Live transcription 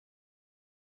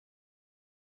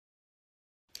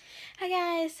Hi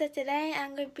guys, so today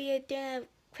I'm going to be doing a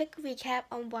quick recap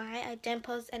on why I didn't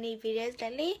post any videos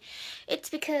lately. It's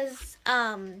because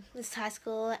it's high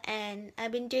school and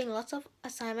I've been doing lots of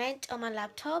assignments on my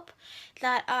laptop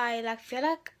that I feel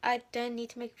like I don't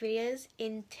need to make videos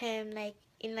in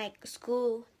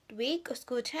school week or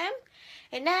school term.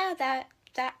 And now that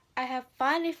I have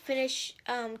finally finished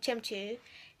term 2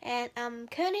 and I'm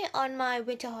currently on my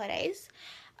winter holidays,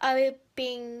 I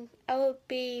will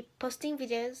be posting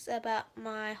videos about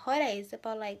my holidays,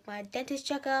 about like my dentist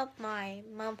checkup, my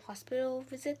mom hospital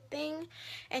visit thing,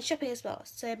 and shopping as well.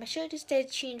 So make sure to stay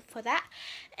tuned for that.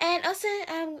 And also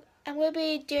I'm gonna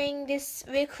be doing this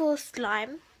really cool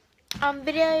slime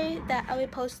video that I'll be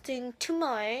posting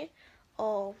tomorrow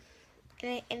or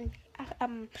in a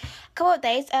couple of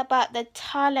days about the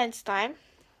Thailand slime.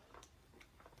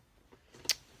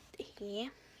 Here,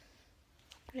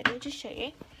 let me just show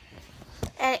you.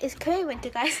 And it's currently winter,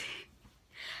 guys.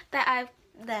 that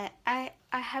I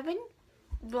haven't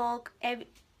vlogged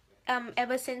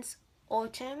ever since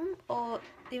autumn or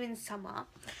even summer.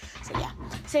 So yeah.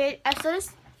 So I saw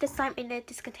this slime in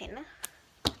this container.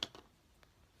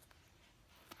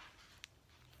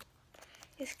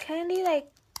 It's currently like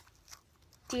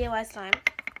DIY slime.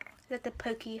 That's the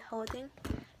pokey holding.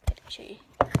 Let me show you.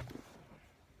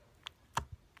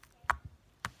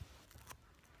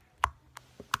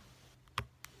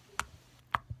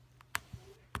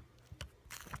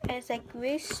 And it's like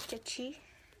really stretchy.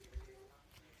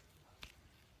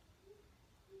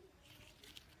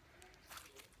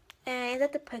 And is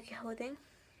that the pokey holding?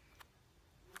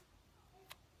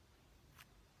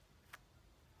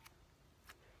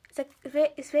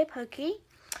 It's very pokey.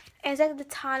 And it's like the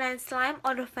Thailand slime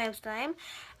or the flame slime.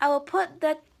 I will put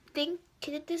the link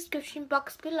to the description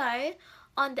box below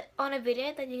on a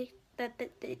video that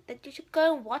you should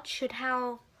go and watch on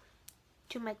how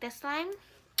to make that slime.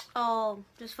 Or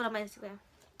just follow my Instagram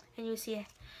and you'll see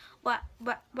what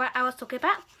I was talking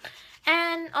about.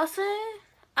 And also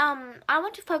I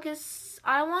want to focus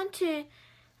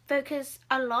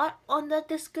a lot on the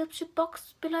description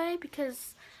box below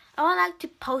because I would like to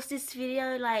post this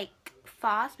video like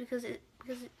fast because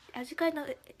as you guys know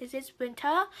it is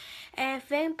winter and it's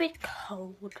very a bit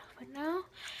cold right now.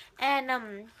 And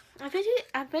I'm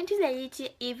going to lazy to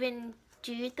even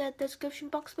do the description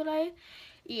box below.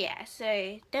 Yeah,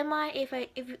 so don't mind if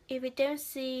you don't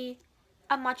see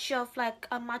a much of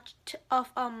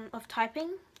typing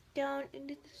down in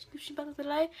the description box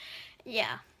below.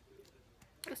 Yeah.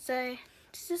 So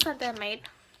this is something I made.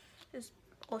 It's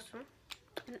awesome.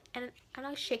 And I'm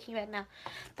not shaking right now.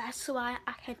 That's why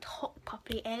I can talk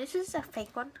properly. And this is a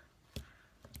fake one.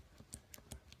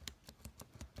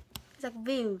 It's like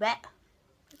really wet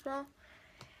as well.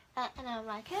 And I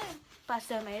like it, but I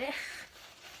still made it.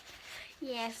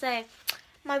 Yeah, so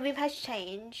my room has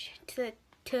changed to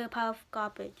a pile of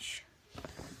garbage.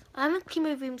 I haven't cleaned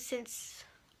my room since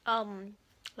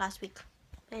last week.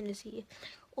 And you see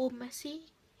all messy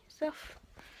stuff.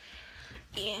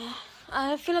 Yeah,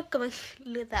 I feel like going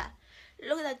look at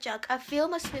that jug. I feel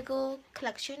my Smiggle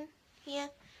collection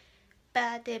here, but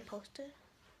I didn't post it.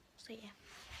 So yeah,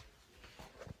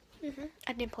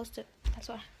 I didn't post it. That's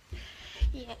why.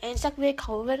 Yeah, and it's like really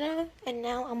cold right now, and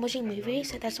now I'm watching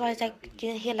movies, so that's why it's like you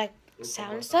can hear like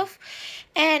sound and stuff.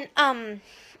 And I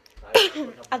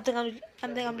think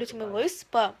I'm losing my voice,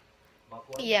 but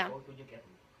yeah.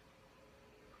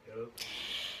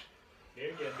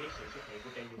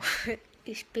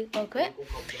 You speak awkward.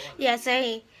 Yeah, so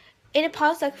in the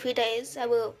past like 3 days, I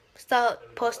will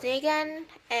start posting again,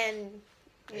 and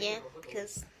yeah,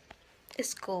 because it's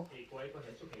school.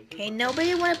 Okay,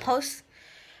 nobody wanna post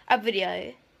a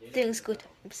video during school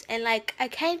times, and like I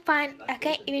can't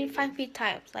even find free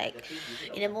times. Like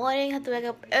in the morning, I have to wake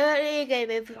up early, get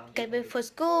ready for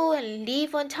school, and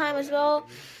leave on time as well.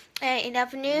 And in the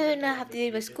afternoon, I have to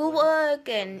do my schoolwork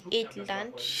and eat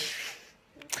lunch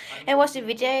and watch the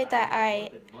video that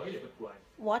I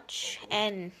watch,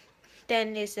 and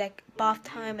then it's like bath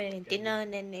time and then dinner,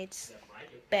 and then it's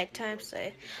bedtime. So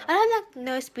I have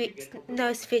like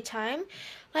no free time.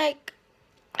 Like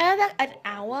I have like an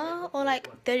hour or like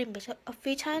 30 minutes of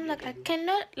free time. Like I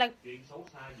cannot like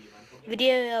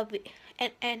video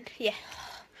and yeah,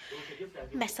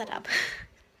 mess that up.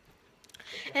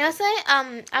 And also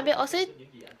I'll be also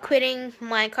quitting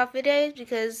Minecraft videos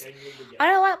because I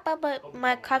don't know what, but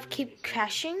Minecraft keep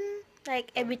crashing.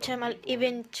 Like every time I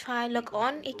even try log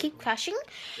on, it keep crashing.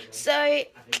 So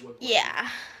yeah,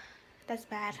 that's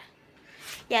bad.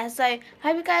 Yeah, so I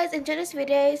hope you guys enjoy this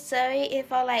video. Sorry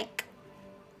if I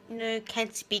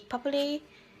can't speak properly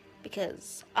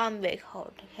because I'm very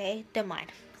cold. Okay, don't mind.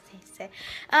 say.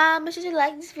 Make sure to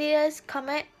like this video,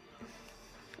 comment.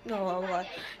 No,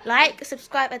 like,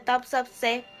 subscribe, and thumbs up.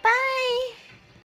 Say bye.